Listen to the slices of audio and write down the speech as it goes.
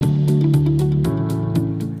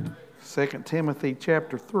2 Timothy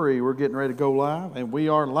chapter 3. We're getting ready to go live, and we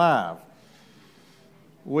are live.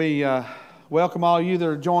 We welcome all you that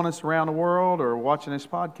are joining us around the world or watching this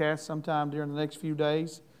podcast sometime during the next few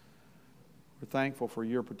days. We're thankful for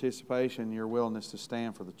your participation and your willingness to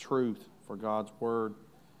stand for the truth, for God's Word.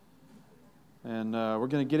 And we're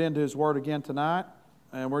going to get into His Word again tonight,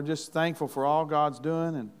 and we're just thankful for all God's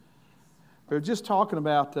doing. And we were just talking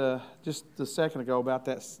about, just a second ago, about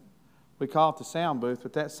that. We call it the sound booth,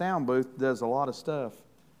 but that sound booth does a lot of stuff.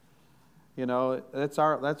 You know, that's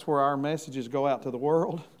where our messages go out to the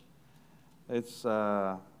world. It's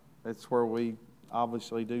where we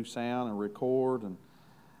obviously do sound and record, and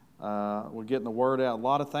we're getting the word out. A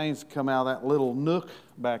lot of things come out of that little nook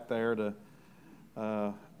back there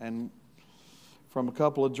and from a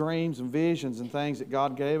couple of dreams and visions and things that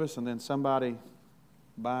God gave us, and then somebody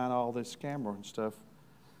buying all this camera and stuff.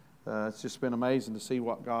 It's just been amazing to see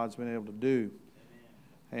what God's been able to do.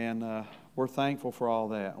 And we're thankful for all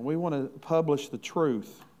that. And we want to publish the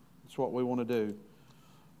truth. That's what we want to do.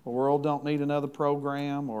 The world don't need another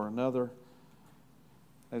program or another,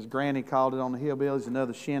 as Granny called it on the Hillbillies,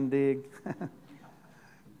 another shindig.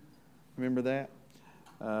 Remember that?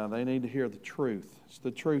 They need to hear the truth. It's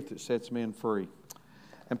the truth that sets men free.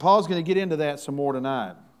 And Paul's going to get into that some more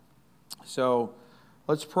tonight. So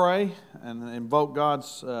let's pray and invoke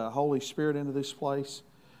God's Holy Spirit into this place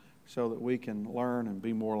so that we can learn and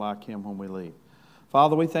be more like Him when we leave.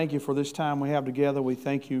 Father, we thank You for this time we have together. We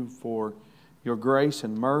thank You for Your grace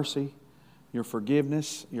and mercy, Your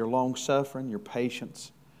forgiveness, Your long-suffering, Your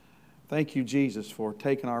patience. Thank You, Jesus, for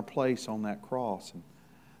taking our place on that cross and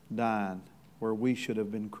dying where we should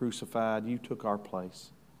have been crucified. You took our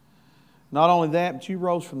place. Not only that, but You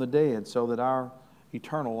rose from the dead so that our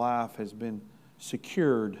eternal life has been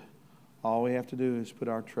secured. All we have to do is put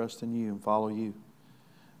our trust in You and follow You.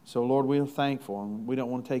 So, Lord, we are thankful, and we don't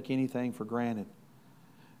want to take anything for granted.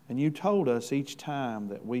 And You told us each time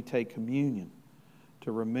that we take communion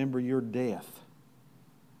to remember Your death.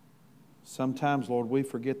 Sometimes, Lord, we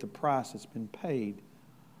forget the price that's been paid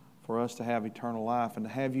for us to have eternal life, and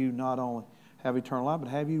to have You not only have eternal life, but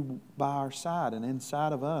have You by our side and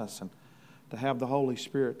inside of us, and to have the Holy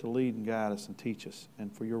Spirit to lead and guide us and teach us,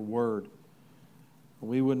 and for Your Word.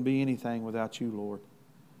 We wouldn't be anything without You, Lord.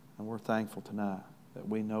 And we're thankful tonight that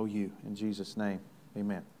we know You. In Jesus' name,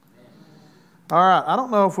 amen. All right, I don't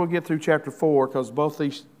know if we'll get through chapter 4 because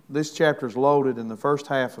this chapter is loaded and the first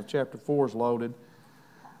half of chapter 4 is loaded.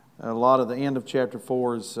 A lot of the end of chapter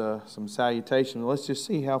 4 is some salutation. Let's just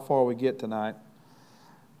see how far we get tonight.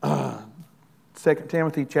 2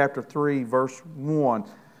 Timothy chapter 3, verse 1.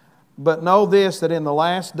 But know this, that in the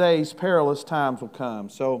last days perilous times will come.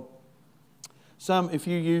 So, if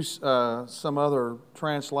you use some other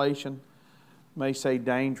translation, may say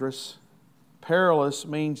dangerous. Perilous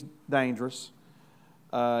means dangerous.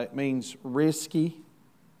 It means risky.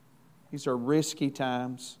 These are risky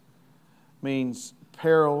times. It means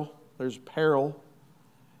peril. There's peril.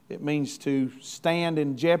 It means to stand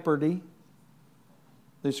in jeopardy,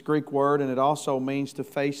 this Greek word, and it also means to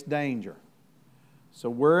face danger. So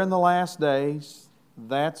we're in the last days.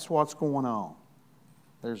 That's what's going on.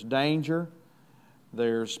 There's danger.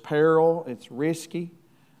 There's peril. It's risky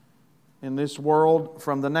in this world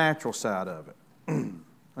from the natural side of it.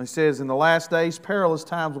 It says, in the last days, perilous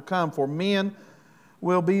times will come, for men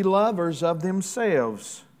will be lovers of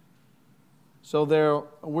themselves. So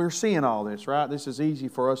we're seeing all this, right? This is easy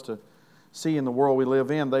for us to see in the world we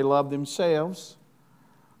live in. They love themselves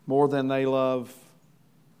more than they love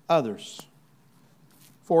others.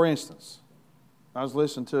 For instance, I was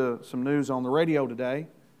listening to some news on the radio today,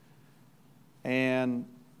 and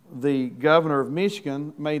the governor of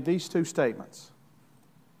Michigan made these two statements.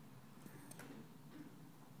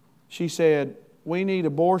 She said, we need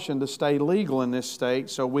abortion to stay legal in this state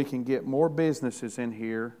so we can get more businesses in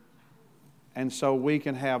here and so we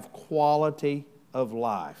can have quality of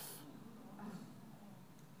life.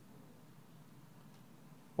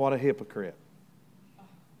 What a hypocrite.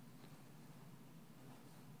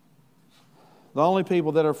 The only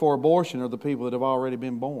people that are for abortion are the people that have already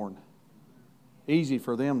been born. Easy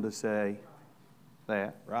for them to say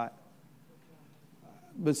that, right?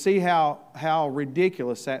 But see how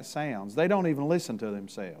ridiculous that sounds. They don't even listen to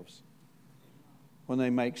themselves when they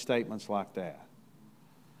make statements like that.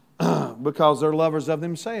 Because they're lovers of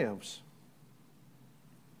themselves.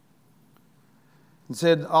 And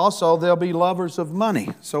said also they'll be lovers of money.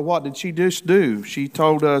 So what did she just do? She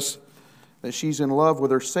told us that she's in love with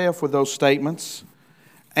herself with those statements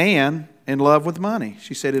and in love with money.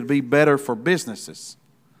 She said it'd be better for businesses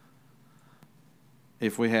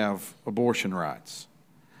if we have abortion rights.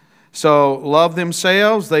 So, love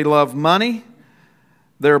themselves. They love money.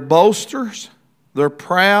 They're boasters. They're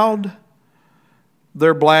proud.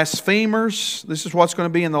 They're blasphemers. This is what's going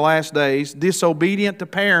to be in the last days. Disobedient to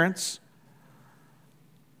parents.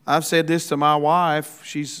 I've said this to my wife.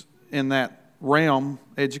 She's in that realm,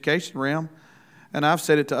 education realm. And I've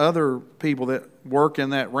said it to other people that work in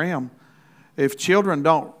that realm. If children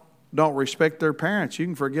don't respect their parents, you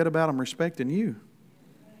can forget about them respecting you.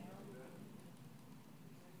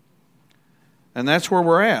 And that's where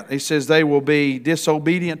we're at. He says they will be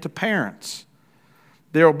disobedient to parents.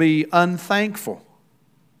 They'll be unthankful.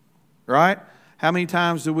 Right? How many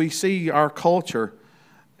times do we see our culture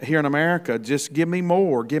here in America, just give me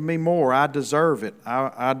more, I deserve it,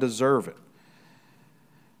 I deserve it.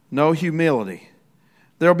 No humility.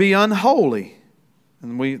 They'll be unholy,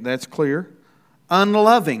 and that's clear.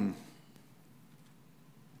 Unloving.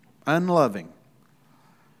 Unloving.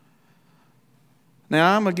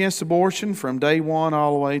 Now, I'm against abortion from day one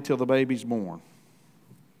all the way till the baby's born.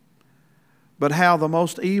 But how the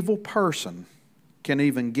most evil person can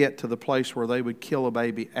even get to the place where they would kill a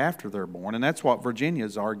baby after they're born, and that's what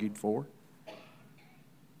Virginia's argued for.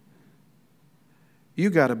 You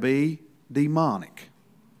got to be demonic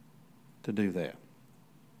to do that.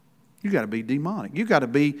 You got to be demonic. You got to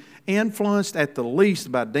be influenced at the least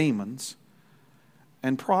by demons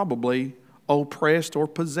and probably oppressed or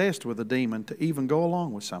possessed with a demon to even go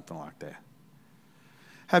along with something like that.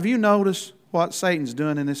 Have you noticed what Satan's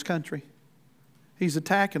doing in this country? He's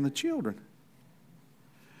attacking the children.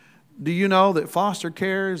 Do you know that foster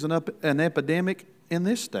care is an epidemic in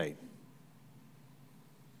this state?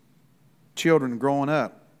 Children growing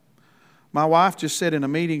up. My wife just said in a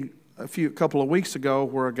meeting a couple of weeks ago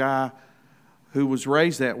where a guy who was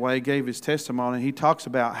raised that way gave his testimony. He talks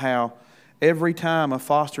about how every time a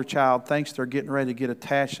foster child thinks they're getting ready to get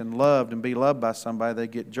attached and loved and be loved by somebody, they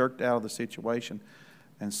get jerked out of the situation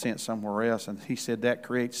and sent somewhere else. And he said that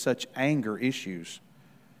creates such anger issues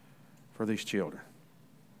for these children.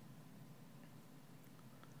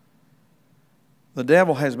 The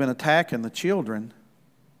devil has been attacking the children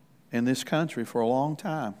in this country for a long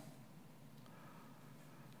time.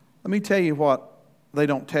 Let me tell you what they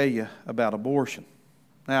don't tell you about abortion.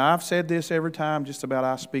 Now, I've said this every time just about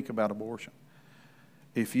I speak about abortion.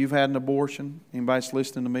 If you've had an abortion, anybody's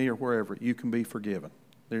listening to me or wherever, you can be forgiven.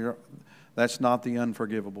 That's not the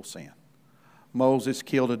unforgivable sin. Moses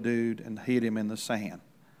killed a dude and hid him in the sand.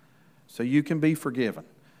 So you can be forgiven.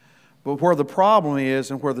 But where the problem is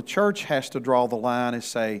and where the church has to draw the line is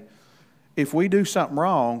say, if we do something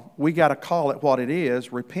wrong, we got to call it what it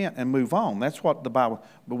is, repent and move on. That's what the Bible,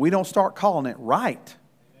 but we don't start calling it right.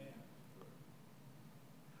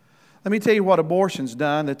 Let me tell you what abortion's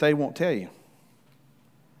done that they won't tell you.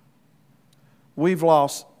 We've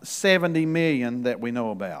lost 70 million that we know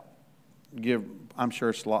about. I'm sure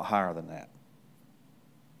it's a lot higher than that.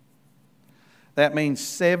 That means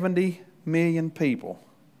 70 million people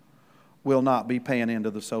will not be paying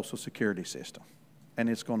into the Social Security system. And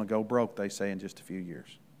it's going to go broke, they say, in just a few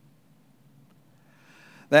years.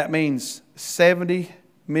 That means 70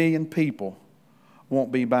 million people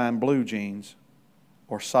won't be buying blue jeans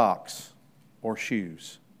or socks or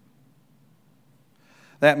shoes.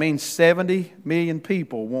 That means 70 million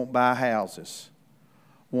people won't buy houses,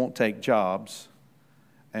 won't take jobs,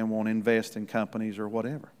 and won't invest in companies or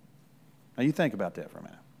whatever. Now you think about that for a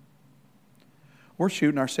minute. We're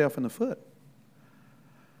shooting ourselves in the foot.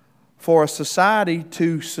 For a society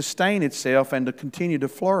to sustain itself and to continue to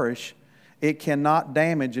flourish, it cannot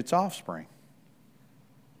damage its offspring.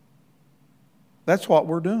 That's what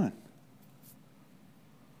we're doing.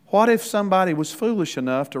 What if somebody was foolish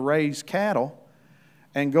enough to raise cattle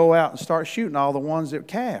and go out and start shooting all the ones that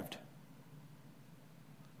calved?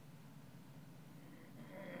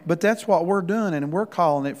 But that's what we're doing, and we're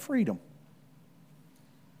calling it freedom.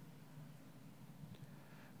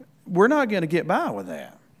 We're not going to get by with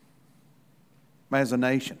that as a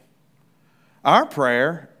nation. Our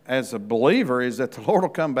prayer as a believer is that the Lord will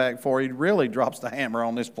come back before He really drops the hammer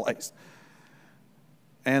on this place.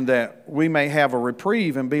 And that we may have a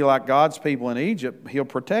reprieve and be like God's people in Egypt. He'll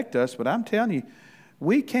protect us. But I'm telling you,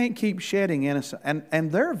 we can't keep shedding innocent.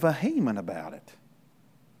 And they're vehement about it.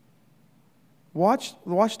 Watch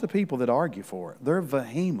the people that argue for it. They're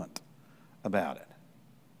vehement about it.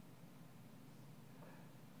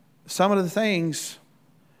 Some of the things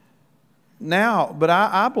now, but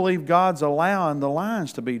I believe God's allowing the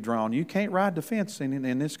lines to be drawn. You can't ride the fence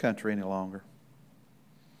in this country any longer.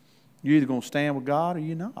 You're either going to stand with God or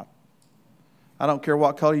you're not. I don't care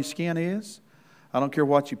what color your skin is. I don't care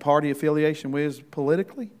what your party affiliation is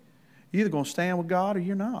politically. You're either going to stand with God or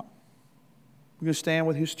you're not. We're going to stand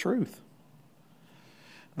with His truth.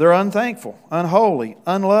 They're unthankful, unholy,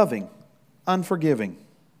 unloving, unforgiving,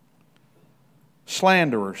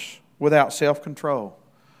 slanderers, without self-control.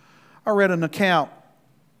 I read an account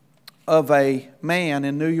of a man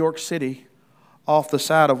in New York City off the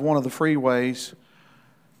side of one of the freeways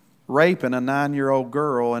raping a 9-year-old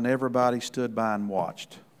girl, and everybody stood by and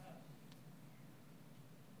watched.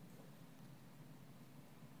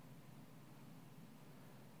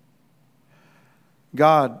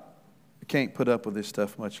 God can't put up with this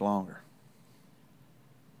stuff much longer.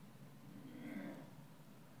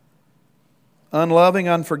 Unloving,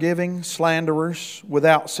 unforgiving, slanderers,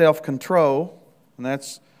 without self-control, and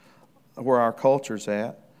that's where our culture's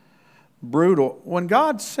at. Brutal. When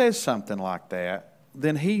God says something like that,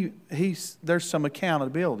 then there's some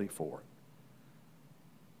accountability for it.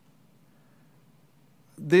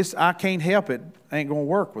 This, I can't help it, ain't going to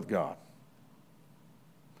work with God.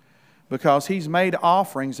 Because He's made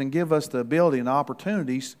offerings and give us the ability and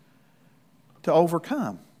opportunities to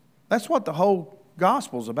overcome. That's what the whole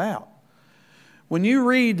gospel's about. When you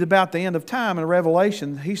read about the end of time in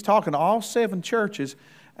Revelation, He's talking to all 7 churches,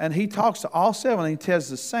 and He talks to all 7, and He tells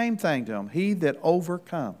the same thing to them: he that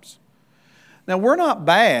overcomes. Now, we're not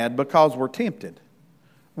bad because we're tempted.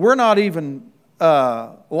 We're not even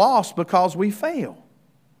lost because we fail.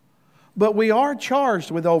 But we are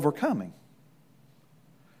charged with overcoming.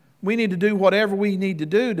 We need to do whatever we need to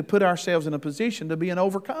do to put ourselves in a position to be an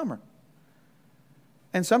overcomer.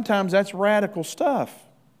 And sometimes that's radical stuff.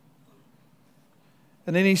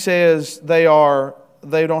 And then he says they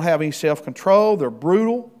don't have any self-control, they're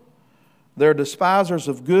brutal, they're despisers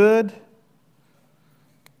of good.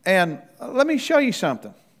 And let me show you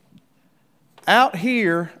something. Out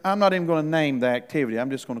here, I'm not even going to name the activity.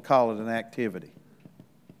 I'm just going to call it an activity.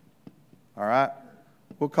 All right?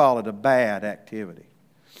 We'll call it a bad activity.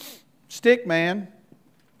 Stick man.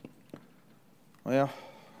 Well,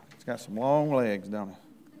 it's got some long legs, don't it?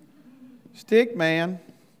 Stick man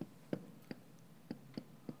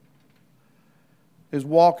is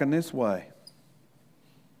walking this way.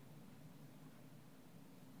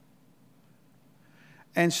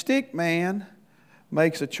 And stick man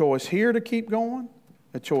makes a choice here to keep going,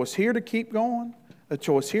 a choice here to keep going, a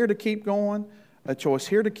choice here to keep going, a choice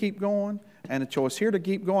here to keep going, and a choice here to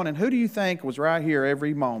keep going. And who do you think was right here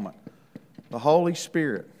every moment? The Holy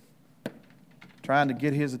Spirit, trying to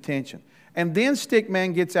get his attention. And then stick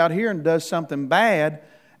man gets out here and does something bad,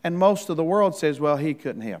 and most of the world says, well, he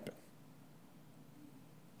couldn't help it.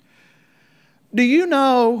 Do you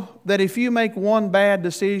know that if you make one bad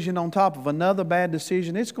decision on top of another bad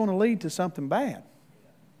decision, it's going to lead to something bad?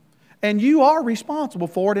 And you are responsible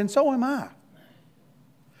for it, and so am I.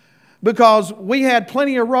 Because we had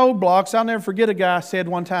plenty of roadblocks. I'll never forget a guy said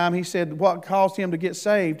one time, he said what caused him to get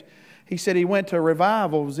saved. He said he went to a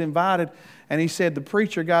revival, was invited, and he said the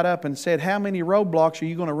preacher got up and said, how many roadblocks are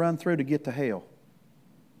you going to run through to get to hell?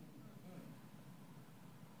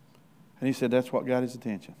 And he said that's what got his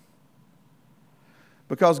attention.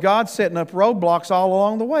 Because God's setting up roadblocks all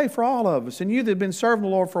along the way for all of us. And you that have been serving the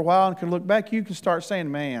Lord for a while and can look back, you can start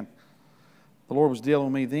saying, man, the Lord was dealing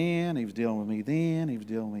with me then, He was dealing with me then, He was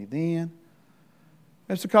dealing with me then.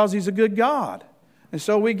 That's because He's a good God. And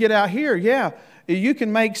so we get out here, you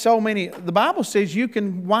can make so many, the Bible says you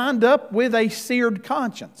can wind up with a seared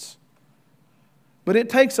conscience. But it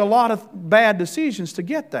takes a lot of bad decisions to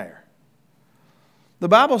get there. The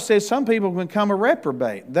Bible says some people become a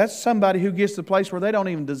reprobate. That's somebody who gets to the place where they don't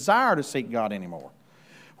even desire to seek God anymore,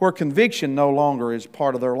 where conviction no longer is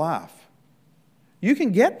part of their life. You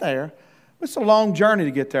can get there. It's a long journey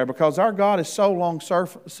to get there because our God is so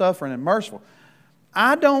long-suffering and merciful.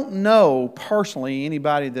 I don't know personally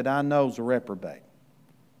anybody that I know is a reprobate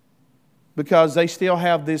because they still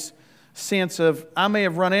have this sense of, I may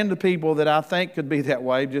have run into people that I think could be that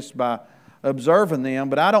way just by observing them,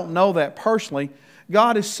 but I don't know that personally.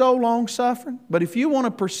 God is so long-suffering, but if you want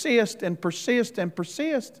to persist and persist and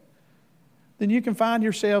persist, then you can find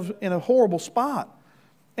yourself in a horrible spot.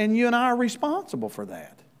 And you and I are responsible for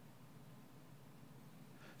that.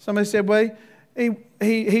 Somebody said, well,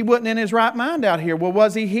 he wasn't in his right mind out here. Well,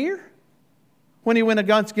 was he here? When he went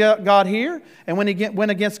against God here and when he went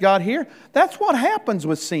against God here? That's what happens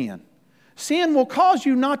with sin. Sin will cause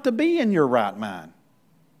you not to be in your right mind.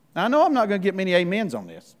 Now, I know I'm not going to get many amens on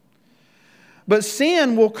this. But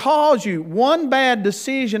sin will cause you, one bad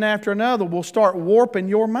decision after another will start warping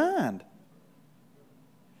your mind.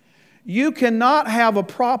 You cannot have a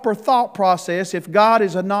proper thought process if God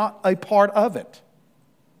is not a part of it.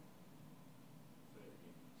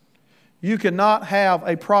 You cannot have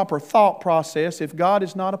a proper thought process if God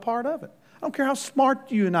is not a part of it. I don't care how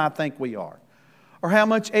smart you and I think we are, or how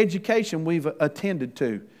much education we've attended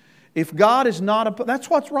to. If God is not that's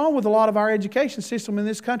what's wrong with a lot of our education system in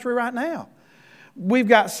this country right now. We've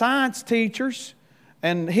got science teachers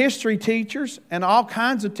and history teachers and all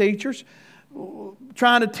kinds of teachers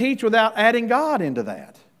trying to teach without adding God into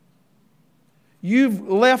that. You've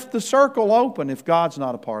left the circle open if God's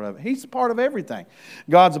not a part of it. He's a part of everything.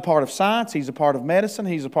 God's a part of science. He's a part of medicine.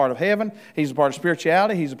 He's a part of heaven. He's a part of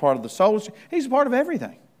spirituality. He's a part of the soul. He's a part of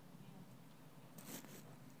everything.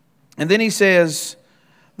 And then he says,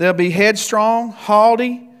 they'll be headstrong,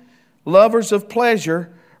 haughty, lovers of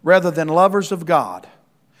pleasure rather than lovers of God.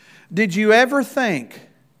 Did you ever think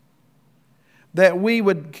that we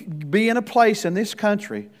would be in a place in this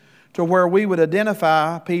country to where we would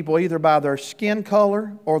identify people either by their skin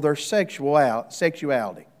color or their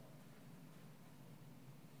sexuality?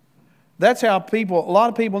 That's how a lot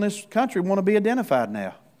of people in this country want to be identified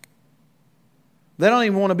now. They don't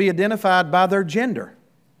even want to be identified by their gender.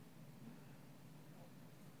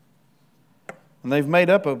 And they've made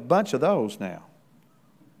up a bunch of those now.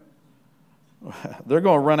 They're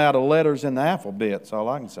going to run out of letters in the alphabet, that's all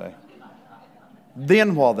I can say.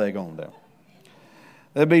 Then what are they going to do?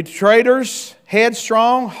 They'll be traitors,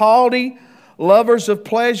 headstrong, haughty, lovers of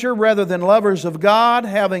pleasure rather than lovers of God,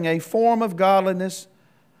 having a form of godliness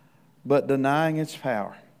but denying its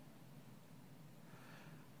power.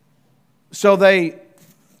 So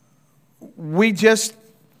we just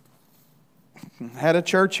had a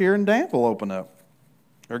church here in Danville open up.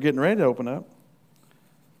 They're getting ready to open up.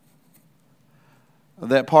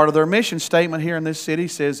 That part of their mission statement here in this city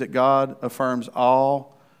says that God affirms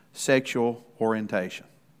all sexual orientation.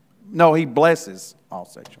 No, He blesses all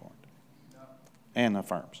sexual orientation and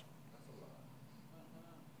affirms.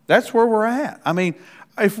 That's where we're at. I mean,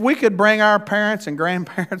 if we could bring our parents and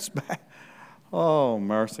grandparents back, oh,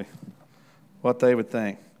 mercy, what they would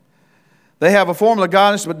think. They have a formula of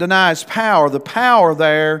godliness but denies power. The power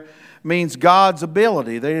there means God's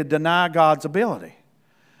ability. They deny God's ability.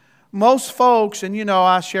 Most folks, and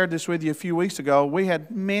I shared this with you a few weeks ago, we had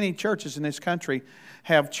many churches in this country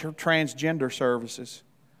have transgender services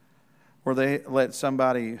where they let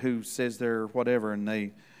somebody who says they're whatever and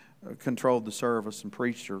they controlled the service and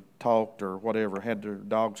preached or talked or whatever, had their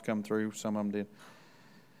dogs come through, some of them did.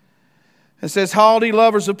 It says, haughty,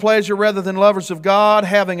 lovers of pleasure rather than lovers of God,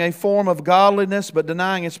 having a form of godliness but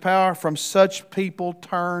denying its power, from such people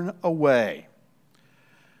turn away.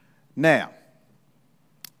 Now,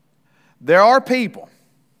 there are people,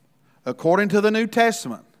 according to the New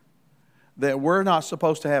Testament, that we're not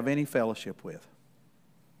supposed to have any fellowship with.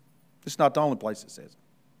 It's not the only place it says it.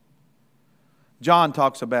 John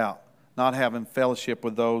talks about not having fellowship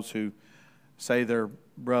with those who say they're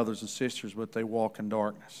brothers and sisters, but they walk in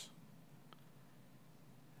darkness.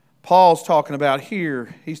 Paul's talking about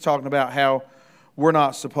here, he's talking about how we're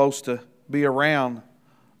not supposed to be around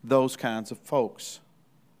those kinds of folks.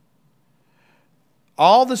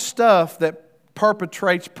 All the stuff that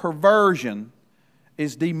perpetrates perversion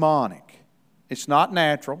is demonic. It's not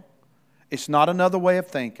natural. It's not another way of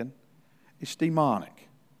thinking. It's demonic.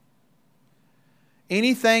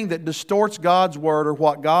 Anything that distorts God's word or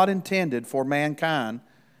what God intended for mankind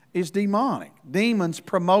is demonic. Demons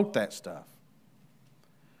promote that stuff.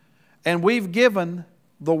 And we've given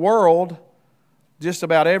the world just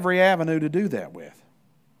about every avenue to do that with.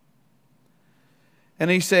 And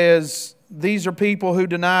he says, these are people who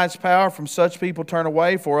deny its power. From such people turn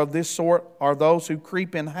away. For of this sort are those who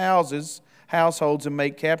creep in households, and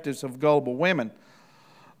make captives of gullible women,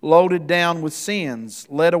 loaded down with sins,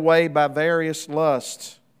 led away by various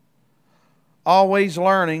lusts, always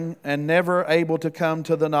learning and never able to come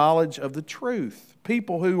to the knowledge of the truth.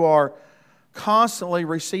 People who are constantly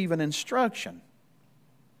receiving instruction.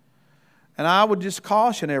 And I would just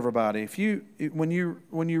caution everybody, when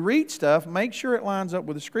you read stuff, make sure it lines up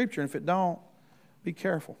with the Scripture. And if it don't, be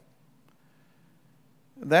careful.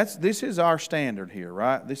 This is our standard here,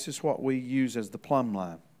 right? This is what we use as the plumb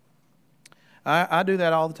line. I do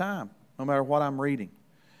that all the time, no matter what I'm reading.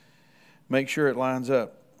 Make sure it lines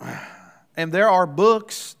up. And there are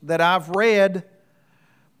books that I've read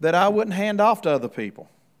that I wouldn't hand off to other people,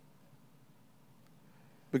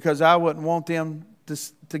 because I wouldn't want them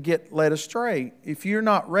to get led astray. If you're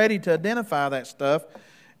not ready to identify that stuff,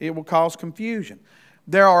 it will cause confusion.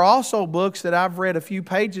 There are also books that I've read a few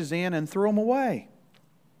pages in and threw them away.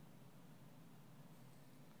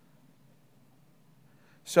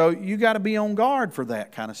 So you got to be on guard for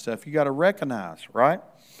that kind of stuff. You got to recognize, right,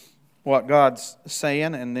 what God's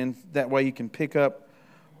saying, and then that way you can pick up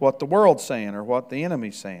what the world's saying or what the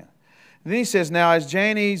enemy's saying. And then he says, now as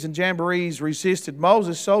Jannes and Jambres resisted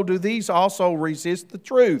Moses, so do these also resist the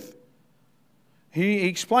truth. He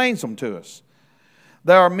explains them to us.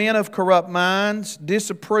 There are men of corrupt minds,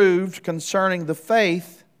 disapproved concerning the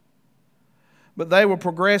faith, but they will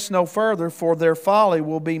progress no further, for their folly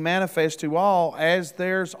will be manifest to all, as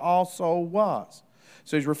theirs also was.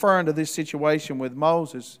 So he's referring to this situation with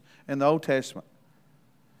Moses in the Old Testament.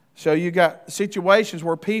 So you got situations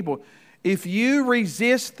where people, if you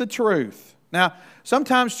resist the truth, now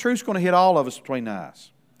sometimes truth's going to hit all of us between the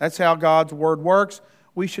eyes. That's how God's Word works.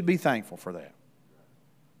 We should be thankful for that.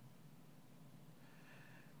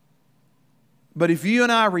 But if you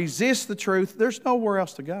and I resist the truth, there's nowhere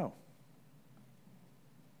else to go.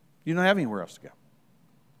 You don't have anywhere else to go.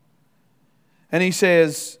 And he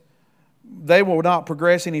says, they will not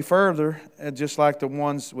progress any further, just like the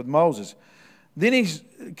ones with Moses. Then he's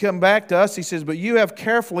come back to us, he says, but you have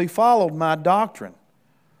carefully followed my doctrine,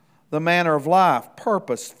 the manner of life,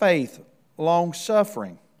 purpose, faith,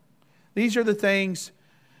 long-suffering. These are the things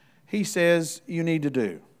he says you need to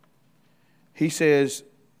do. He says,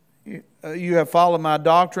 you have followed my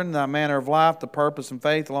doctrine, the manner of life, the purpose and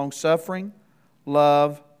faith, long-suffering,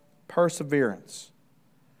 love, perseverance,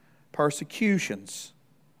 persecutions,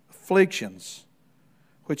 afflictions,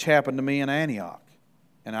 which happened to me in Antioch,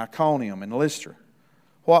 and Iconium, and Lystra.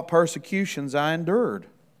 What persecutions I endured.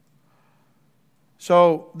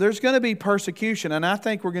 So there's going to be persecution, and I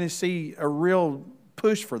think we're going to see a real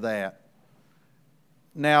push for that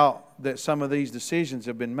now that some of these decisions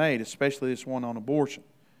have been made, especially this one on abortion.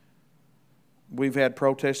 We've had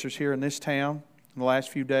protesters here in this town in the last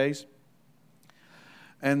few days.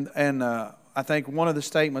 And I think one of the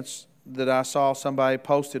statements that I saw somebody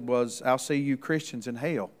posted was, I'll see you Christians in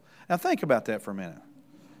hell. Now think about that for a minute.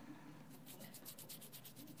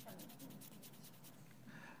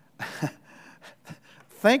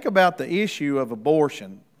 Think about the issue of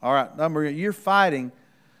abortion. All right, you're fighting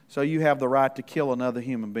so you have the right to kill another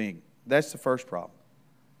human being. That's the first problem.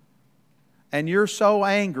 And you're so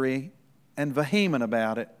angry and vehement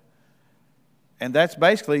about it, and that's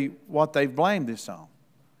basically what they've blamed this on.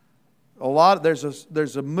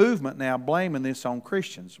 There's a movement now blaming this on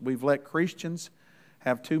Christians. We've let Christians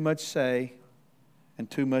have too much say and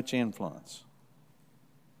too much influence.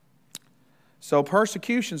 So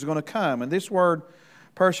persecution is going to come, and this word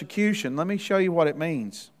persecution, let me show you what it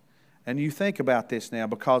means. And you think about this now,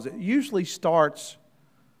 because it usually starts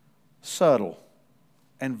subtle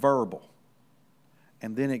and verbal,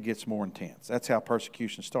 and then it gets more intense. That's how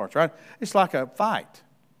persecution starts, right? It's like a fight,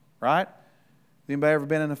 right? Anybody ever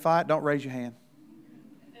been in a fight? Don't raise your hand.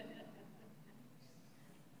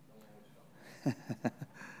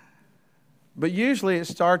 But usually it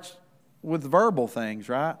starts with verbal things,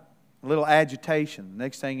 right? A little agitation.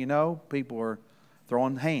 Next thing you know, people are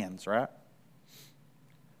throwing hands, right?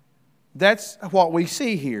 That's what we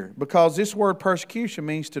see here, because this word persecution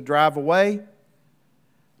means to drive away,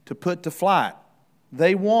 to put to flight.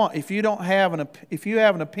 They want, if you have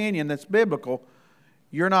an opinion that's biblical,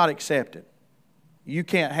 you're not accepted. You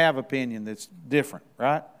can't have opinion that's different,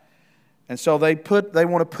 right? And so they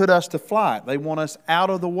want to put us to flight. They want us out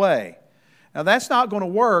of the way. Now that's not going to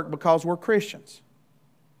work, because we're Christians.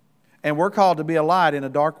 And we're called to be a light in a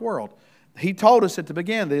dark world. He told us at the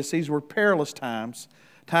beginning of this, these were perilous times,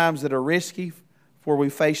 times that are risky, where we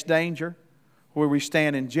face danger, where we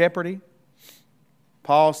stand in jeopardy.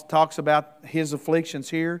 Paul talks about his afflictions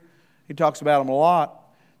here. He talks about them a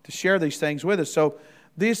lot to share these things with us. So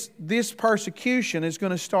this persecution is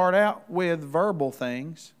going to start out with verbal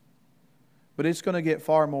things, but it's going to get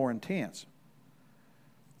far more intense.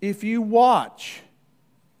 If you watch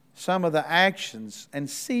some of the actions and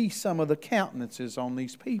see some of the countenances on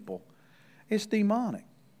these people, it's demonic.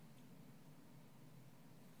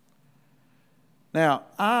 Now,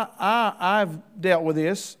 I've dealt with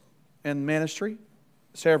this in ministry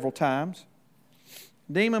several times.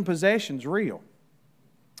 Demon possession's real.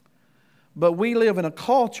 But we live in a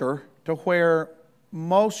culture to where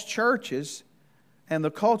most churches and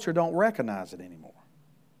the culture don't recognize it anymore.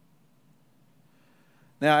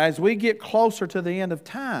 Now, as we get closer to the end of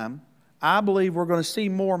time, I believe we're going to see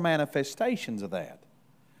more manifestations of that.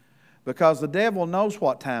 Because the devil knows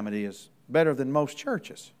what time it is better than most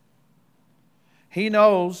churches. He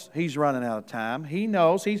knows he's running out of time. He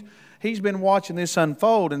knows he's been watching this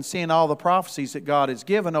unfold and seeing all the prophecies that God has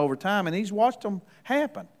given over time, and he's watched them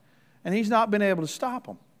happen. And he's not been able to stop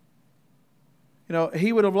them. You know,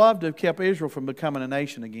 he would have loved to have kept Israel from becoming a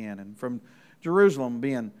nation again, and from Jerusalem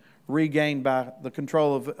being regained by the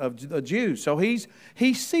control of the Jews. So he's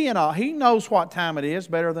seeing all. He knows what time it is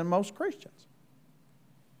better than most Christians.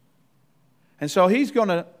 And so he's going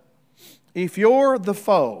to, if you're the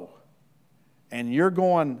foe and you're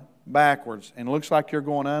going backwards and it looks like you're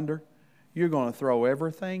going under, you're going to throw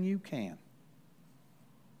everything you can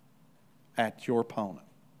at your opponent.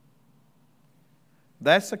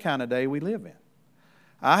 That's the kind of day we live in.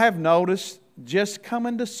 I have noticed just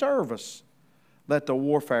coming to service that the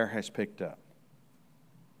warfare has picked up.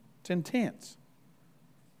 It's intense.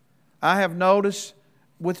 I have noticed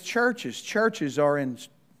with churches are in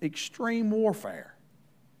extreme warfare.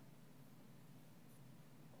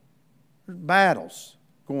 There's battles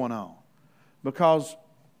going on because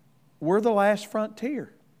we're the last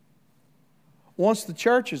frontier. Once the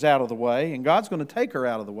church is out of the way, and God's going to take her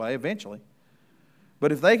out of the way eventually,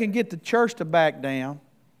 but if they can get the church to back down,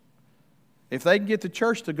 if they can get the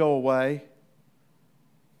church to go away,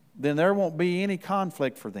 then there won't be any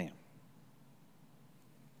conflict for them.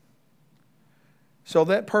 So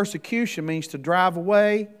that persecution means to drive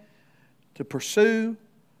away, to pursue,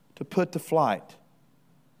 to put to flight.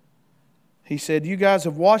 He said, you guys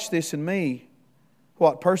have watched this in me,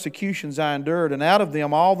 what persecutions I endured, and out of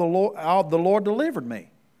them all the Lord delivered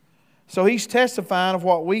me. So he's testifying of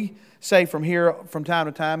what we say from here from time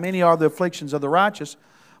to time. Many are the afflictions of the righteous,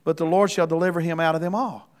 but the Lord shall deliver him out of them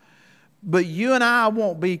all. But you and I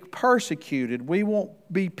won't be persecuted. We won't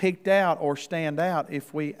be picked out or stand out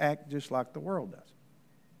if we act just like the world does.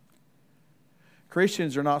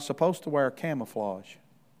 Christians are not supposed to wear camouflage.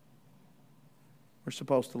 We're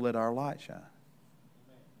supposed to let our light shine.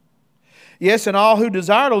 Yes, and all who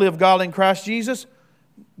desire to live godly in Christ Jesus,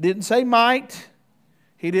 didn't say might.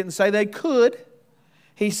 He didn't say they could.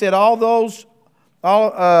 He said all those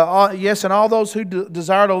and all those who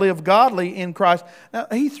desire to live godly in Christ. Now,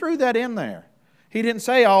 he threw that in there. He didn't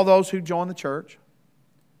say all those who join the church.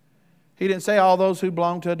 He didn't say all those who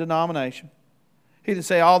belong to a denomination. He didn't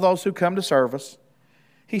say all those who come to service.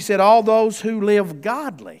 He said all those who live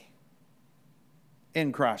godly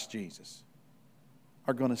in Christ Jesus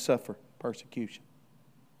are going to suffer persecution.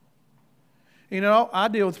 You know, I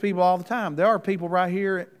deal with people all the time. There are people right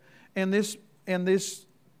here on this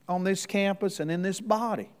campus and in this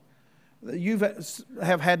body. You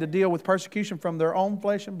have had to deal with persecution from their own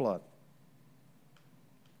flesh and blood.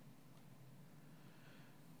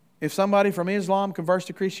 If somebody from Islam converts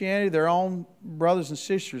to Christianity, their own brothers and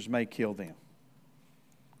sisters may kill them.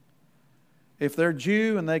 If they're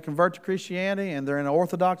Jew and they convert to Christianity and they're in an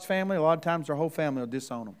Orthodox family, a lot of times their whole family will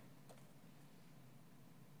disown them.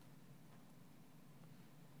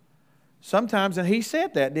 Sometimes, and he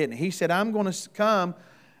said that, didn't he? He said, I'm going to come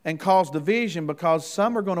and cause division because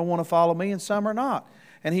some are going to want to follow me and some are not.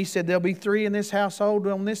 And he said, there'll be 3 in this household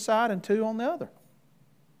on this side and 2 on the other.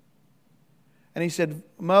 And he said,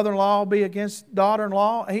 mother-in-law will be against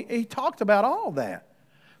daughter-in-law. He talked about all that.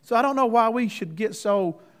 So I don't know why we should get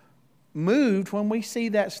so moved when we see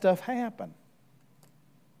that stuff happen.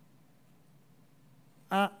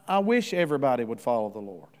 I wish everybody would follow the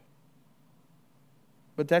Lord.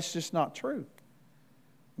 But that's just not true.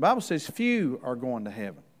 The Bible says few are going to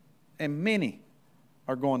heaven and many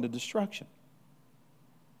are going to destruction.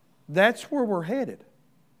 That's where we're headed.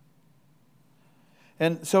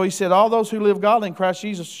 And so he said, all those who live godly in Christ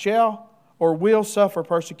Jesus shall or will suffer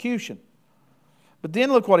persecution. But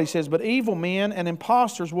then look what he says, but evil men and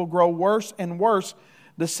impostors will grow worse and worse,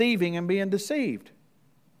 deceiving and being deceived.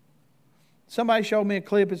 Somebody showed me a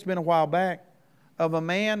clip, it's been a while back, of a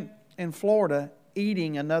man in Florida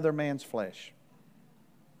eating another man's flesh.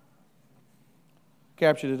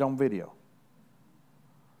 Captured it on video.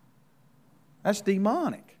 That's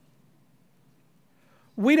demonic.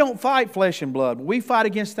 We don't fight flesh and blood. We fight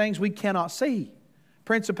against things we cannot see.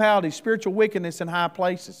 Principalities, spiritual wickedness in high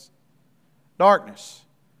places. Darkness.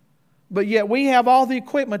 But yet we have all the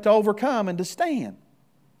equipment to overcome and to stand.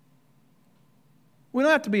 We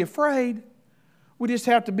don't have to be afraid. We just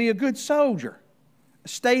have to be a good soldier.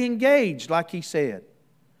 Stay engaged, like he said,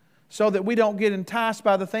 so that we don't get enticed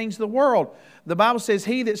by the things of the world. The Bible says,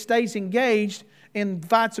 he that stays engaged and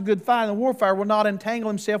fights a good fight in the warfare will not entangle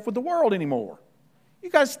himself with the world anymore. You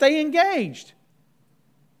got to stay engaged.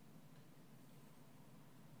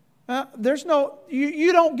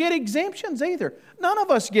 You don't get exemptions either. None of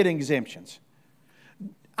us get exemptions.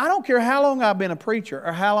 I don't care how long I've been a preacher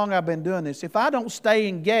or how long I've been doing this. If I don't stay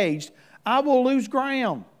engaged, I will lose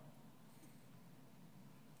ground.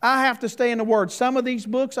 I have to stay in the Word. Some of these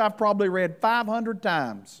books I've probably read 500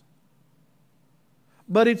 times.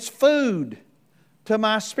 But it's food to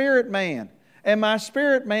my spirit man. And my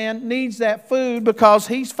spirit man needs that food because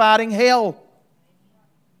he's fighting hell.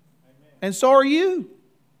 And so are you.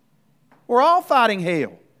 We're all fighting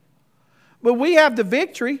hell. But we have the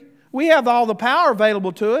victory. We have all the power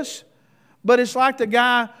available to us. But it's like the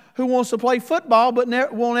guy who wants to play football but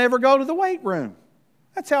won't ever go to the weight room.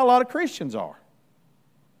 That's how a lot of Christians are.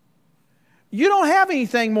 You don't have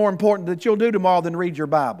anything more important that you'll do tomorrow than read your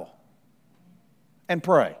Bible and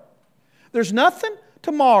pray. There's nothing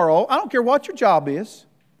tomorrow, I don't care what your job is.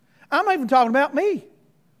 I'm not even talking about me.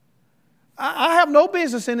 I have no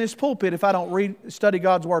business in this pulpit if I don't study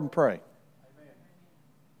God's Word and pray. Amen.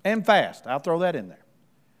 And fast. I'll throw that in there.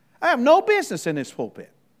 I have no business in this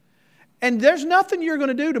pulpit. And there's nothing you're going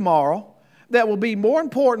to do tomorrow that will be more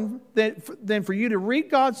important than for you to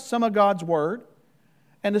read some of God's Word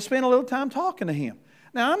and to spend a little time talking to Him.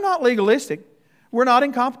 Now, I'm not legalistic. We're not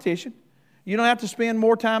in competition. You don't have to spend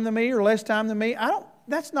more time than me or less time than me.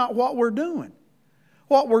 That's not what we're doing.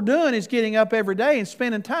 What we're doing is getting up every day and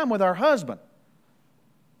spending time with our husband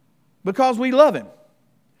because we love him.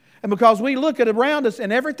 And because we look at around us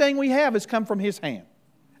and everything we have has come from His hand.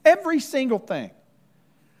 Every single thing.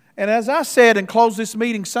 And as I said and closed this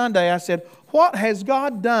meeting Sunday, I said, what has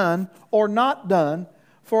God done or not done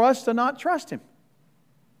for us to not trust Him?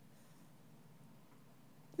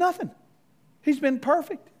 Nothing. He's been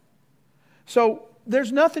perfect. So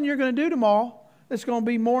there's nothing you're going to do tomorrow that's going to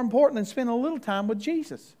be more important than spending a little time with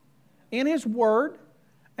Jesus in His Word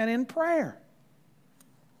and in prayer.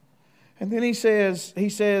 And then he says,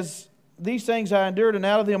 these things I endured, and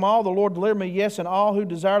out of them all the Lord delivered me. Yes, and all who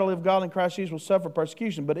desire to live godly in Christ Jesus will suffer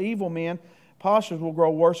persecution. But evil men, postures will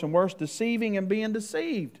grow worse and worse, deceiving and being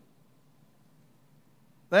deceived.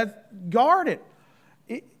 Guard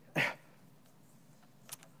it.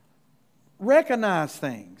 Recognize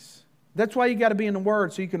things. That's why you got to be in the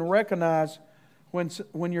Word, so you can recognize when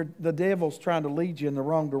the devil's trying to lead you in the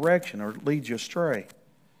wrong direction or lead you astray.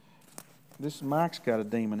 This mic's got a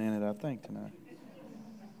demon in it, I think, tonight.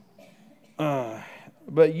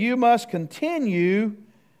 But you must continue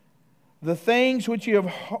the things which you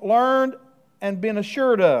have learned and been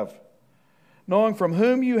assured of, knowing from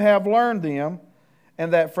whom you have learned them,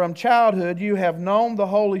 and that from childhood you have known the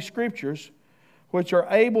Holy Scriptures, which are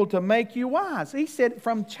able to make you wise. He said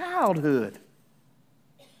from childhood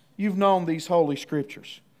you've known these Holy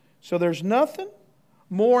Scriptures. So there's nothing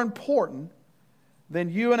more important than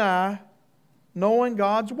you and I knowing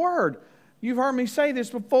God's Word. You've heard me say this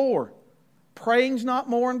before. Praying's not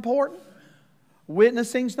more important.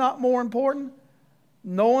 Witnessing's not more important.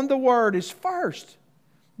 Knowing the Word is first.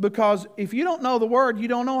 Because if you don't know the Word, you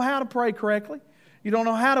don't know how to pray correctly. You don't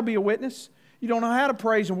know how to be a witness. You don't know how to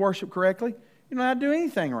praise and worship correctly. You don't know how to do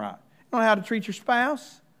anything right. You don't know how to treat your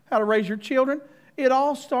spouse, how to raise your children. It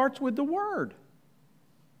all starts with the Word.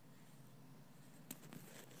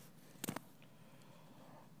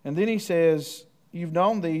 And then he says, you've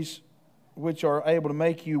known these which are able to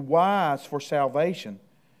make you wise for salvation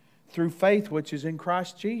through faith which is in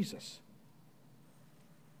Christ Jesus.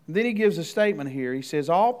 And then he gives a statement here. He says,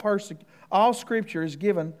 all Scripture is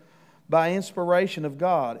given by inspiration of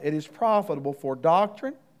God. It is profitable for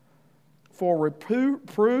doctrine, for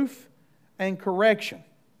reproof and correction,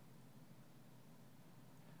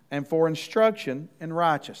 and for instruction in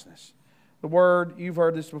righteousness. The word, you've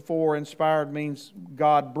heard this before, inspired means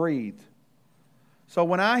God breathed. So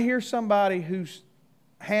when I hear somebody who's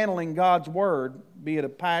handling God's Word, be it a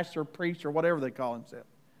pastor, priest, or whatever they call himself,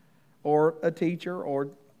 or a teacher, or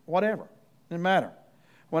whatever, doesn't matter.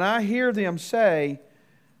 When I hear them say,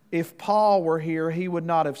 if Paul were here, he would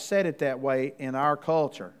not have said it that way in our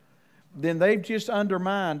culture, then they've just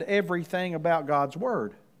undermined everything about God's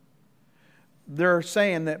Word. They're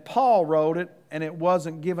saying that Paul wrote it and it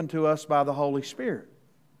wasn't given to us by the Holy Spirit.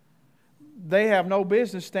 They have no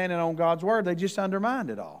business standing on God's Word. They just undermined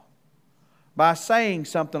it all by saying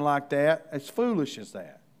something like that, as foolish as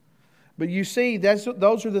that. But you see,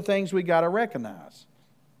 those are the things we got to recognize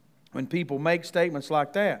when people make statements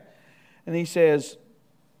like that. And he says,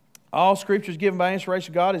 all Scripture is given by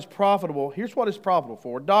inspiration of God is profitable. Here's what it's profitable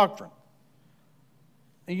for: doctrine.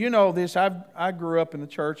 And you know this, I grew up in the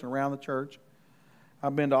church and around the church.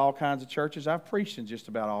 I've been to all kinds of churches. I've preached in just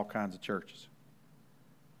about all kinds of churches.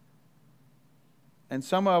 And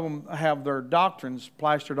some of them have their doctrines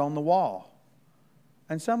plastered on the wall.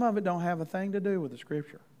 And some of it don't have a thing to do with the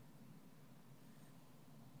Scripture.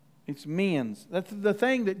 It's men's. That's the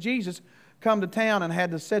thing that Jesus come to town and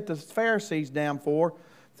had to set the Pharisees down for.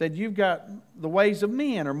 Said, you've got the ways of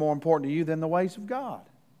men are more important to you than the ways of God.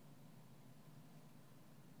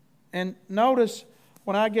 And notice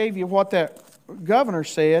when I gave you what that governor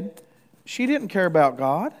said, she didn't care about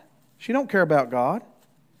God. She don't care about God.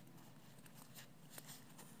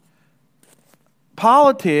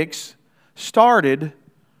 Politics started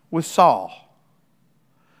with Saul.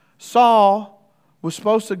 Saul was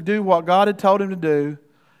supposed to do what God had told him to do.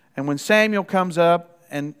 And when Samuel comes up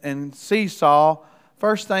and sees Saul,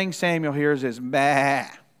 first thing Samuel hears is, bah.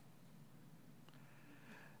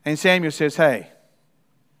 And Samuel says, hey,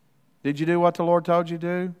 did you do what the Lord told you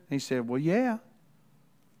to do? He said, well, yeah.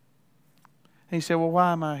 He said, well,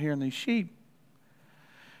 why am I hearing these sheep?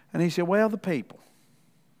 And he said, well, the people.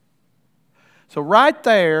 So right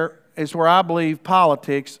there is where I believe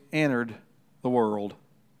politics entered the world.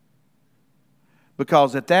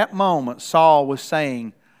 Because at that moment, Saul was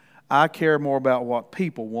saying, I care more about what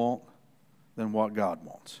people want than what God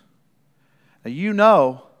wants. Now you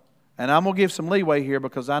know, and I'm going to give some leeway here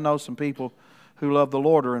because I know some people who love the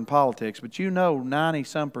Lord are in politics, but you know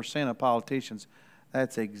 90-some% of politicians,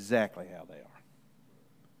 that's exactly how they are.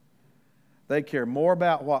 They care more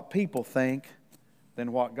about what people think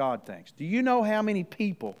than what God thinks. Do you know how many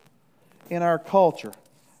people in our culture,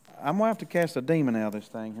 I'm going to have to cast a demon out of this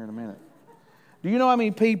thing here in a minute. Do you know how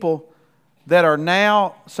many people that are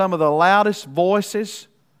now some of the loudest voices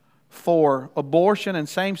for abortion and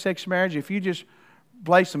same-sex marriage? If you just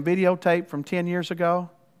play some videotape from 10 years ago,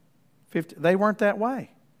 50, they weren't that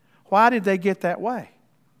way. Why did they get that way?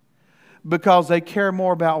 Because they care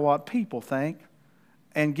more about what people think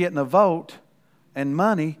and getting a vote and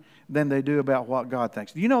money than they do about what God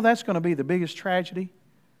thinks. Do you know that's going to be the biggest tragedy?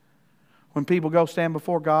 When people go stand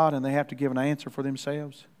before God and they have to give an answer for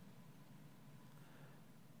themselves.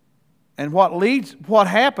 And what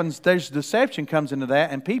happens, there's deception comes into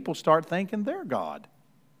that, and people start thinking they're God.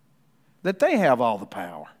 That they have all the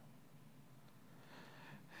power.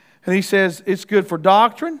 And he says it's good for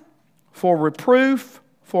doctrine, for reproof,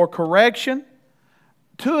 for correction.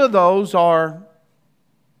 Two of those are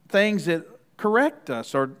things that correct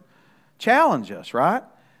us or challenge us, right?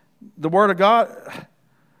 The Word of God,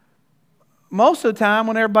 most of the time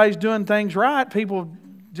when everybody's doing things right, people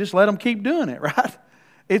just let them keep doing it, right?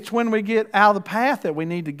 It's when we get out of the path that we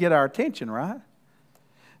need to get our attention, right? It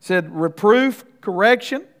said reproof,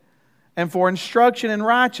 correction, and for instruction in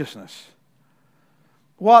righteousness.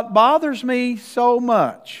 What bothers me so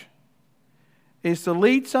much is to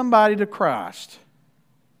lead somebody to Christ.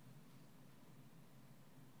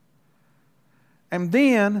 And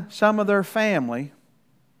then some of their family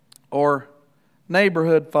or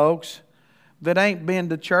neighborhood folks that ain't been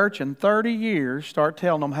to church in 30 years start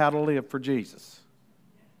telling them how to live for Jesus.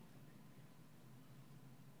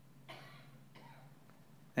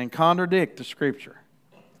 And contradict the Scripture.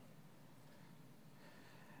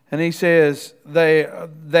 And he says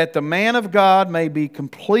that the man of God may be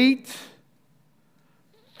complete,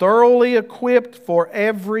 thoroughly equipped for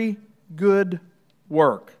every good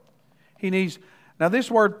work. He needs. Now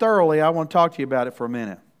this word thoroughly, I want to talk to you about it for a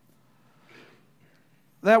minute.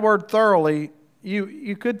 That word thoroughly,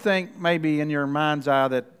 you could think maybe in your mind's eye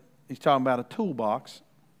that he's talking about a toolbox.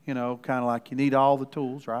 You know, kind of like you need all the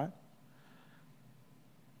tools, right?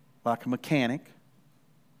 Like a mechanic.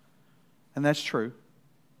 And that's true.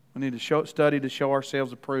 We need to study to show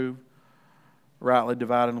ourselves approved, rightly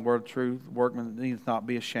dividing the word of truth. Workman needs not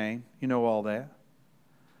be ashamed. You know all that.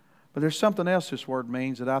 But there's something else this word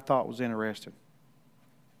means that I thought was interesting.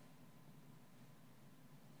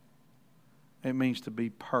 It means to be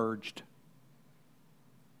purged.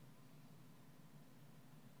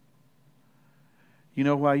 You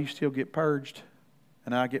know why you still get purged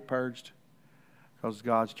and I get purged? Because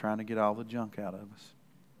God's trying to get all the junk out of us.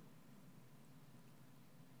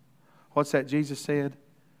 What's that Jesus said?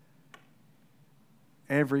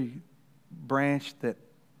 Every branch that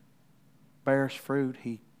bears fruit,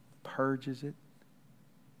 He purges it.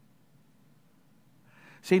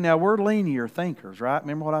 See, now we're linear thinkers, right?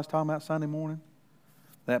 Remember what I was talking about Sunday morning?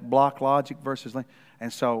 That block logic versus linear.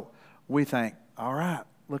 And so we think, all right,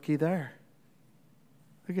 looky there.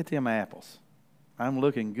 Look at them apples. I'm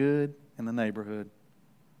looking good in the neighborhood.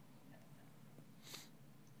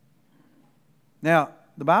 Now,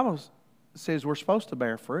 the Bible says we're supposed to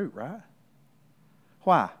bear fruit, right?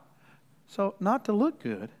 Why? So, not to look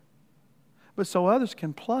good, but so others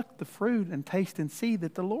can pluck the fruit and taste and see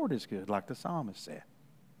that the Lord is good, like the psalmist said.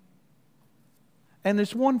 And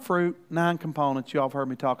there's one fruit, 9 components. You all have heard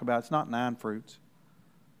me talk about. It's not 9 fruits.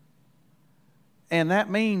 And that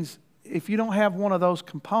means if you don't have one of those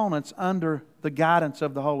components under the guidance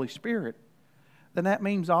of the Holy Spirit, then that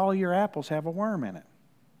means all of your apples have a worm in it.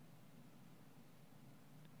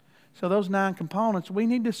 So those 9 components we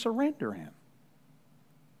need to surrender in.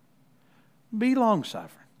 Be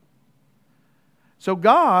long-suffering. So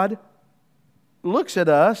God looks at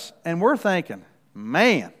us and we're thinking,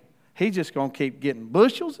 man, He's just going to keep getting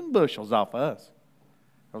bushels and bushels off of us.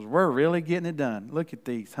 Because we're really getting it done. Look at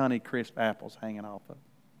these Honeycrisp apples hanging off of.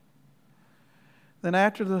 Then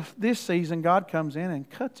after this season, God comes in and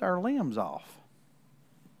cuts our limbs off.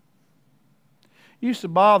 It used to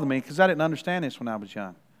bother me because I didn't understand this when I was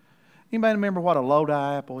young. Anybody remember what a Lodi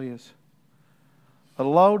apple is? A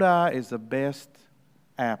Lodi is the best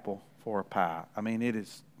apple for a pie. I mean, it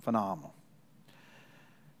is phenomenal.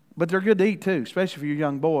 But they're good to eat too, especially if you're a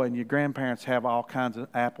young boy and your grandparents have all kinds of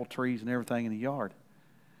apple trees and everything in the yard.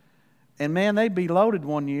 And man, they'd be loaded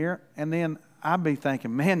one year, and then I'd be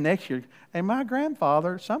thinking, man, next year, and my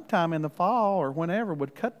grandfather, sometime in the fall or whenever,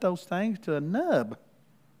 would cut those things to a nub.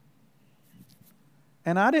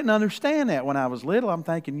 And I didn't understand that when I was little. I'm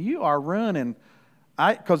thinking, you are running.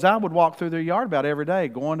 Because I would walk through their yard about every day,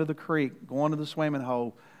 going to the creek, going to the swimming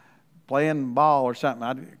hole, playing ball or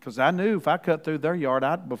something. Because I knew if I cut through their yard,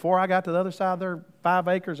 before I got to the other side of their 5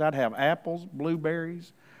 acres, I'd have apples,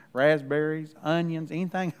 blueberries, raspberries, onions,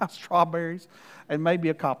 anything else, strawberries, and maybe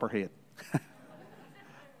a copperhead,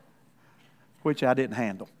 which I didn't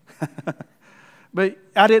handle. But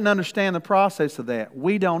I didn't understand the process of that.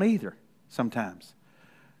 We don't either sometimes,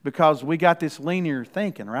 because we got this linear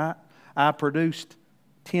thinking, right? I produced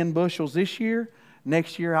 10 bushels this year.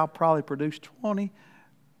 Next year I'll probably produce 20,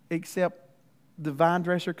 except the vine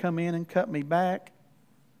dresser come in and cut me back.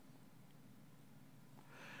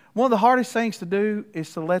 One of the hardest things to do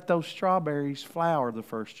is to let those strawberries flower the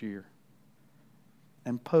first year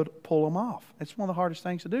and pull them off. It's one of the hardest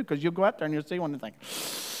things to do, because you'll go out there and you'll see one and think,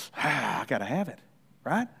 I got to have it,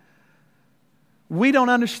 right? We don't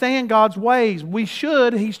understand God's ways. We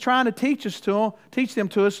should. He's trying to teach them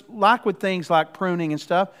to us, like with things like pruning and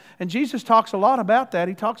stuff. And Jesus talks a lot about that.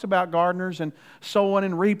 He talks about gardeners and sowing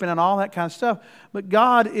and reaping and all that kind of stuff. But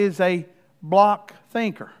God is a block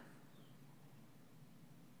thinker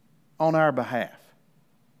on our behalf.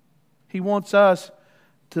 He wants us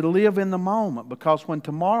to live in the moment, because when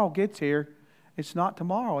tomorrow gets here, it's not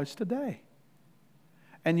tomorrow, it's today.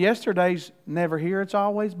 And yesterday's never here, it's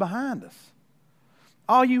always behind us.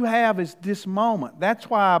 All you have is this moment. That's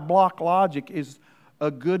why block logic is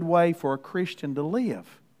a good way for a Christian to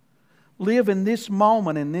live. Live in this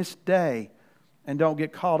moment, in this day, and don't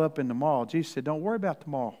get caught up in tomorrow. Jesus said, don't worry about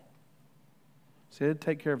tomorrow. He said, it'll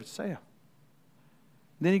take care of itself.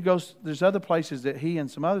 Then he goes, there's other places that he and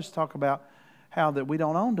some others talk about how that we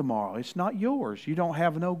don't own tomorrow. It's not yours. You don't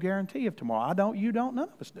have no guarantee of tomorrow. I don't, you don't, none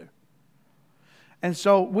of us do. And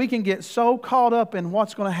so we can get so caught up in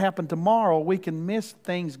what's going to happen tomorrow, we can miss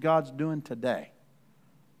things God's doing today.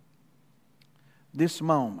 This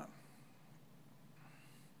moment.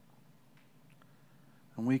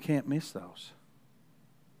 And we can't miss those.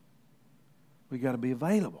 We got to be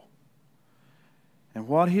available. And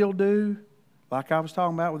what He'll do, like I was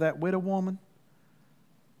talking about with that widow woman,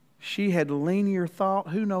 she had linear thought,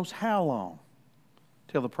 who knows how long,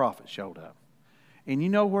 till the prophet showed up. And you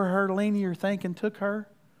know where her linear thinking took her?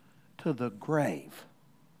 To the grave.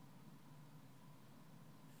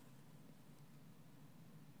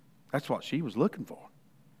 That's what she was looking for.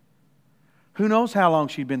 Who knows how long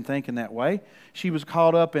she'd been thinking that way? She was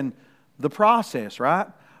caught up in the process, right?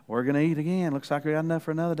 We're going to eat again. Looks like we got enough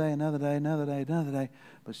for another day, another day, another day, another day.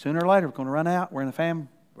 But sooner or later, we're going to run out. We're in a famine.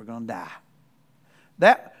 We're going to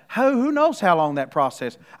die. Who knows how long that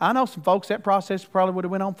process? I know some folks, that process probably would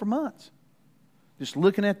have went on for months. Just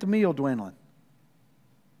looking at the meal dwindling.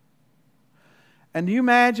 And do you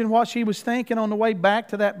imagine what she was thinking on the way back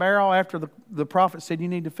to that barrel after the prophet said, you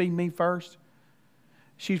need to feed me first?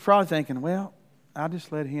 She's probably thinking, well, I'll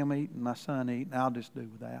just let him eat and my son eat, and I'll just do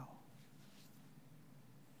without.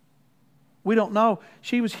 We don't know.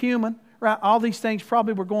 She was human, right? All these things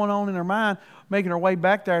probably were going on in her mind, making her way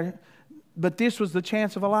back there. But this was the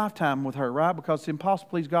chance of a lifetime with her, right? Because it's impossible to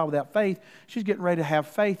please God without faith. She's getting ready to have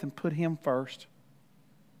faith and put Him first.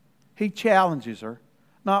 He challenges her,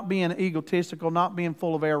 not being egotistical, not being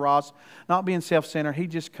full of eros, not being self-centered. He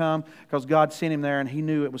just come because God sent him there and he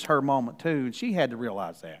knew it was her moment too. And she had to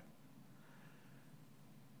realize that.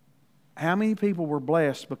 How many people were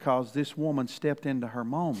blessed because this woman stepped into her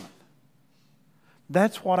moment?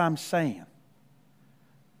 That's what I'm saying.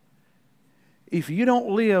 If you don't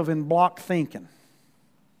live in block thinking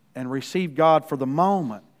and receive God for the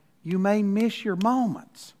moment, you may miss your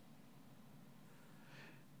moments.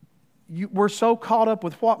 We're so caught up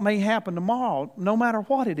with what may happen tomorrow, no matter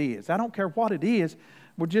what it is. I don't care what it is.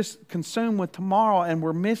 We're just consumed with tomorrow and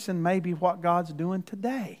we're missing maybe what God's doing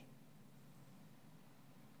today.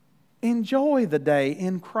 Enjoy the day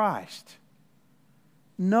in Christ.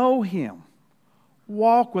 Know Him.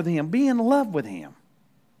 Walk with Him. Be in love with Him.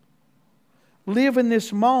 Live in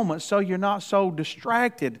this moment so you're not so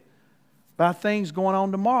distracted by things going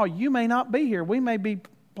on tomorrow. You may not be here. We may be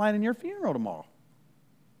planning your funeral tomorrow.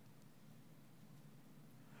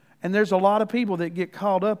 And there's a lot of people that get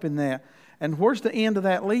caught up in that. And where's the end of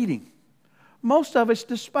that leading? Most of it's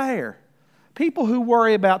despair. People who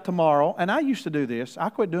worry about tomorrow, and I used to do this, I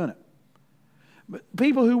quit doing it. But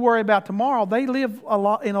people who worry about tomorrow, they live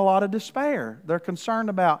in a lot of despair. They're concerned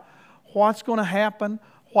about what's going to happen,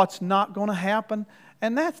 what's not going to happen,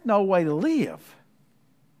 and that's no way to live.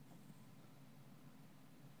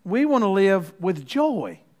 We want to live with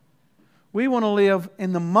joy. We want to live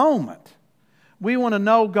in the moment. We want to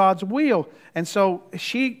know God's will. And so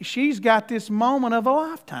she's got this moment of a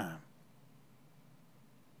lifetime.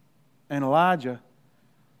 And Elijah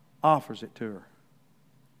offers it to her.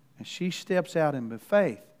 And she steps out in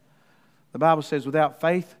faith. The Bible says without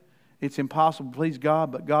faith it's impossible to please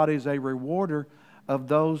God, but God is a rewarder of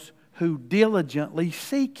those who diligently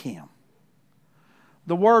seek Him.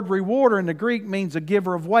 The word rewarder in the Greek means a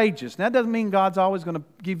giver of wages. Now, that doesn't mean God's always going to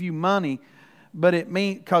give you money, but it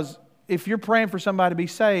means, because if you're praying for somebody to be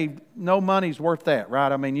saved, no money's worth that,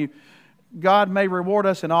 right? I mean, God may reward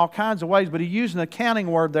us in all kinds of ways, but He used an accounting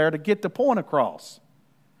word there to get the point across.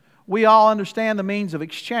 We all understand the means of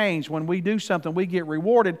exchange. When we do something, we get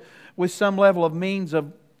rewarded with some level of means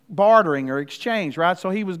of bartering or exchange, right? So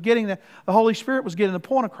He was getting the Holy Spirit was getting the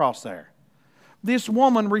point across there. This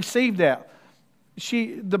woman received that.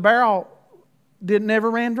 The barrel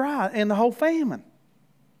never ran dry in the whole famine.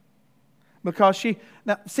 Because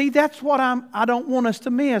now see, that's what I don't want us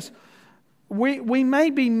to miss. We may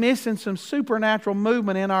be missing some supernatural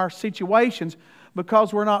movement in our situations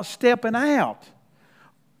because we're not stepping out.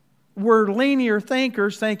 We're linear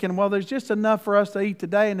thinkers thinking, well, there's just enough for us to eat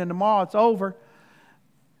today and then tomorrow it's over.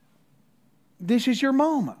 This is your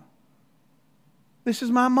moment. This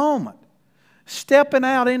is my moment. Stepping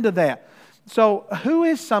out into that. So who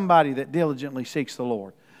is somebody that diligently seeks the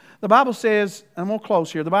Lord? The Bible says, and we'll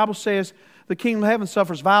close here, the Bible says the kingdom of heaven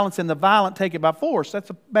suffers violence and the violent take it by force. That's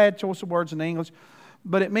a bad choice of words in English.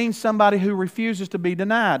 But it means somebody who refuses to be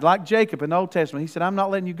denied. Like Jacob in the Old Testament. He said, I'm not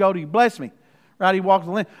letting you go till you bless me. Right? He walked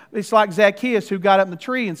the land. It's like Zacchaeus who got up in the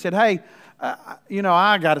tree and said, hey,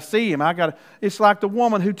 I got to see him. It's like the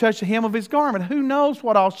woman who touched the hem of his garment. Who knows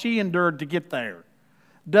what all she endured to get there?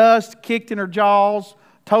 Dust kicked in her jaws,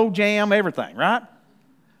 toe jam, everything, right?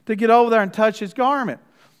 To get over there and touch his garment.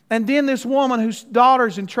 And then this woman whose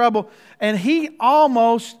daughter's in trouble, and he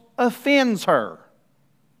almost offends her.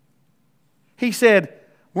 He said,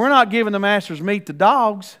 we're not giving the master's meat to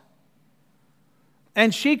dogs.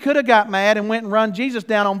 And she could have got mad and went and run Jesus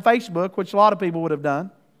down on Facebook, which a lot of people would have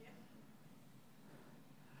done.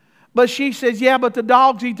 But she says, yeah, but the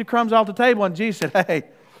dogs eat the crumbs off the table. And Jesus said, hey,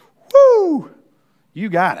 whoo, you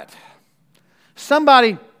got it.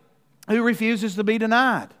 Somebody who refuses to be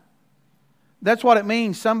denied. That's what it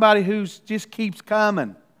means. Somebody who just keeps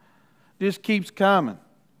coming. Just keeps coming.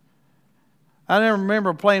 I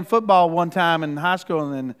remember playing football one time in high school,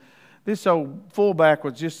 and then this old fullback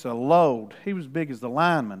was just a load. He was big as the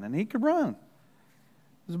lineman, and he could run.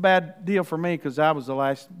 It was a bad deal for me because I was the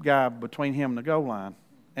last guy between him and the goal line.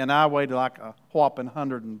 And I weighed like a whopping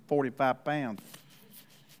 145 pounds.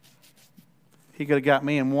 He could have got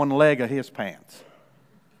me in one leg of his pants.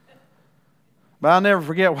 But I'll never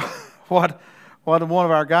forget what one of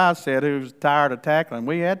our guys said who was tired of tackling.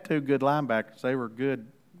 We had two good linebackers. They were good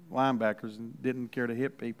linebackers and didn't care to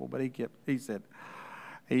hit people. But he said,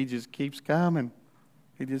 he just keeps coming.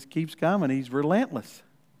 He just keeps coming. He's relentless.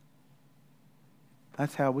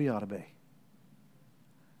 That's how we ought to be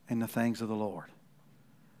in the things of the Lord.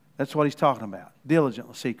 That's what he's talking about.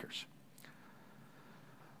 Diligent seekers.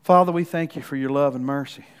 Father, we thank you for your love and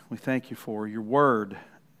mercy. We thank you for your word.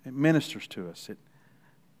 It ministers to us. It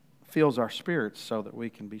fills our spirits so that we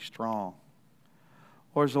can be strong.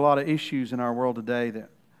 Lord, there's a lot of issues in our world today that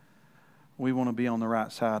we want to be on the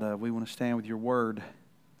right side of. We want to stand with your word.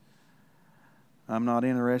 I'm not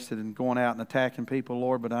interested in going out and attacking people,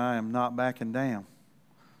 Lord, but I am not backing down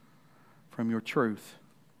from your truth.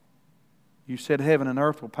 You said heaven and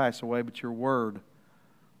earth will pass away, but your word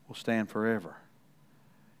will stand forever.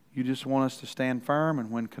 You just want us to stand firm,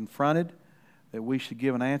 and when confronted, that we should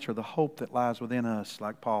give an answer of the hope that lies within us,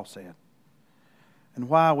 like Paul said, and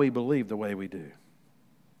why we believe the way we do,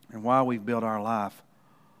 and why we've built our life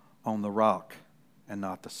on the rock and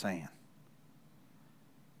not the sand.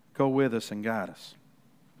 Go with us and guide us.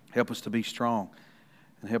 Help us to be strong,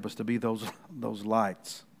 and help us to be those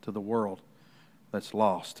lights to the world that's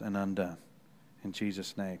lost and undone. In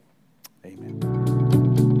Jesus' name, amen.